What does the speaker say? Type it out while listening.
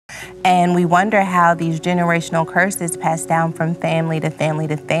And we wonder how these generational curses pass down from family to family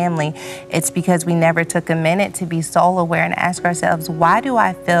to family. It's because we never took a minute to be soul aware and ask ourselves, why do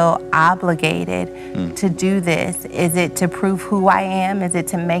I feel obligated to do this? Is it to prove who I am? Is it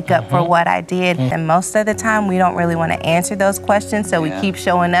to make up for what I did? And most of the time, we don't really want to answer those questions, so we keep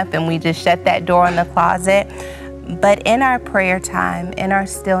showing up and we just shut that door in the closet. But in our prayer time, in our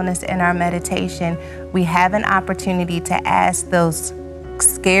stillness, in our meditation, we have an opportunity to ask those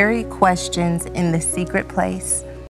scary questions in the secret place